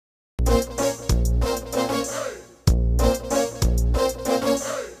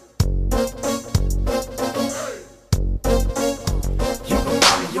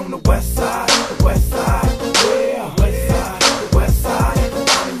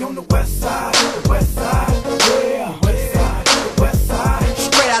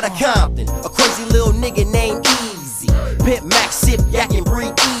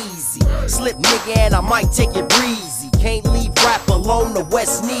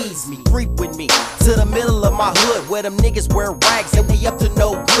ease me, creep with me to the middle of my hood where them niggas wear rags and we up to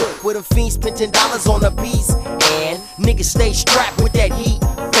no good. Where the fiends spend $10 on a piece and niggas stay strapped with that heat.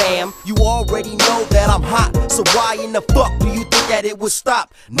 Fam, you already know that I'm hot, so why in the fuck do you think that it would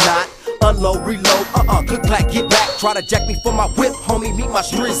stop? Not unload, reload, click clack, get back. Try to jack me for my whip, homie, meet my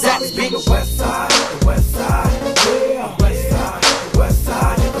striz ass, bitch. The west side, the west side, yeah. The west side, the west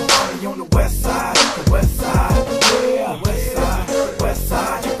side, you can find me on the west side, the west side, yeah. The west side, the west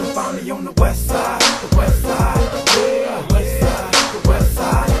side, you can find me on the west side, the west side, yeah. The west side, the west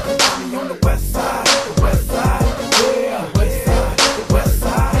side, you can find me on the west side, the west side, yeah. The west side, the west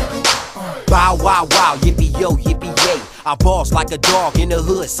side. Bow wow wow, yippee yo, yippee yay. I boss like a dog in the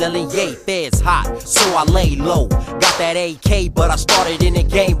hood selling yay. Feds hot, so I lay low. Got that AK, but I started in the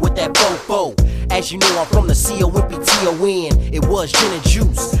game with that fofo. As you know, I'm from the C-O-M-P-T-O-N. It was gin and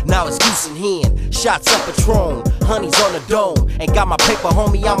juice, now it's goose and hen. Shots up Patron, honey's on the dome. Ain't got my paper,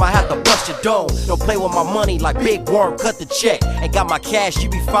 homie, I'ma have to bust your dome. Don't play with my money like Big Worm, cut the check. Ain't got my cash, you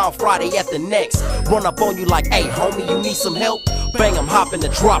be found Friday at the next. Run up on you like, hey homie, you need some help? Bang, I'm hopping the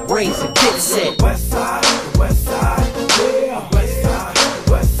drop, raise and get set. The west side, the west side, yeah. The west side,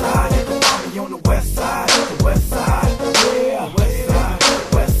 the west side, you can find me on the west side, the west side, yeah. The west side,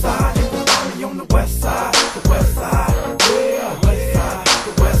 the west side, you can find me on the west side, the west side, yeah. The west side,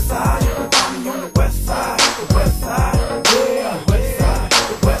 the west side, you can find me on the west side, the west side, yeah. The west side,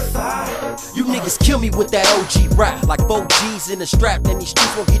 the west side. You niggas kill me with that OG rap, like 4 G's in the strap. Then these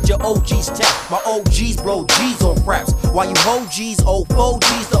streets won't get your OGs tapped. My OGs blow G's on craps. While you hold G's, old 4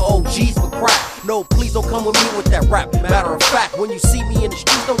 G's, the OGs for crap. No, please don't come with me with that rap. Matter of fact, when you see me in the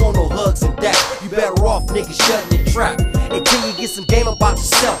streets, don't want no hugs and that. You better off, niggas, shutting the trap. Until you get some game about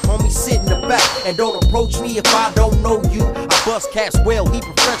yourself, homie, sit in the back. And don't approach me if I don't know you. I bust cats well, he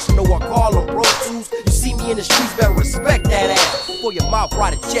professional, I call him Pro Tools. You see me in the streets, better respect that ass. Before your mouth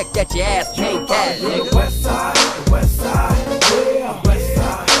write a check that your ass can't cash, nigga. The west side, the west side.